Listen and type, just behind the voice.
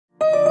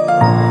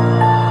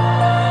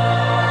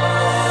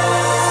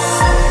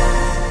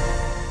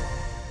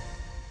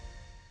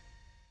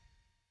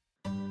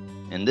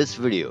In this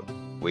video,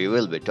 we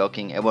will be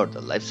talking about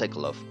the life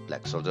cycle of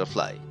black soldier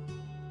fly.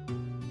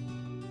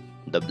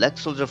 The black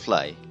soldier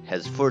fly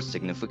has 4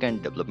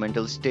 significant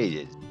developmental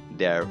stages.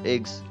 They are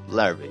eggs,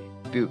 larvae,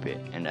 pupae,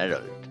 and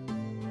adult.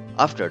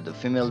 After the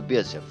female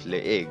BSF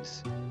lay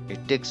eggs,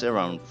 it takes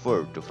around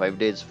 4 to 5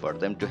 days for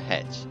them to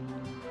hatch.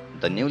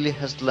 The newly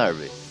hatched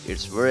larvae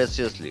eats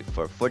voraciously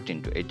for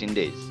 14 to 18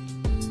 days.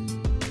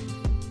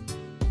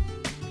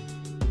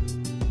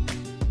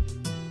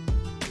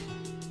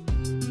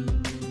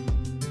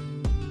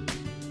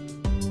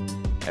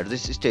 At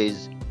this stage,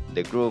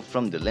 they grow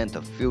from the length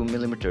of few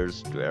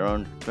millimeters to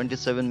around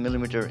 27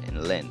 mm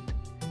in length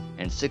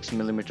and 6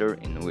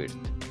 mm in width.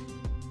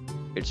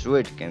 Its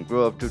weight can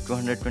grow up to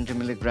 220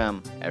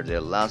 mg at their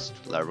last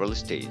larval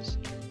stage.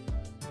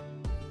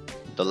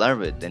 The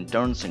larvae then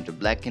turns into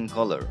black in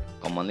color,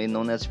 commonly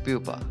known as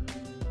pupa.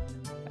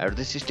 At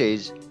this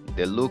stage,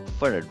 they look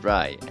for a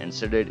dry and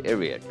shaded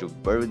area to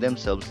bury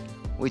themselves,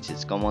 which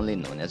is commonly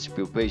known as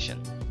pupation.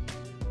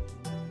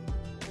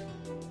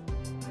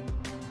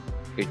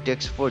 It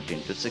takes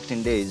 14 to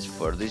 16 days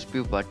for this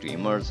pupa to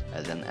emerge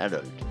as an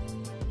adult.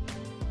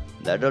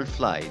 The adult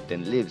fly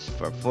then lives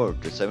for 4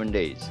 to 7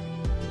 days.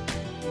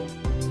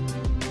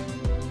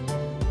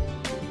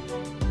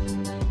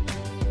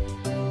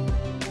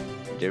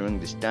 During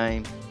this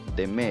time,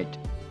 they mate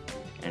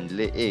and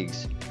lay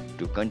eggs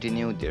to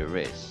continue their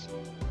race.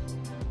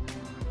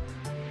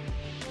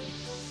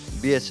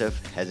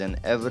 BSF has an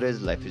average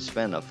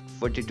lifespan of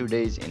 42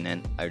 days in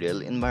an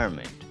ideal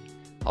environment.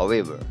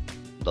 However,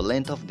 the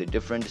length of the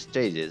different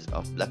stages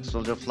of black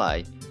soldier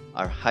fly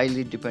are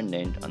highly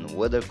dependent on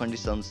weather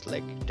conditions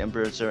like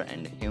temperature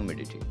and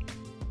humidity.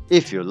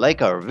 If you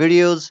like our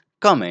videos,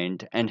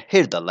 comment and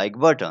hit the like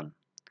button.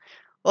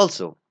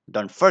 Also,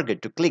 don't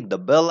forget to click the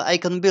bell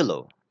icon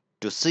below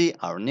to see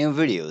our new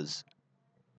videos.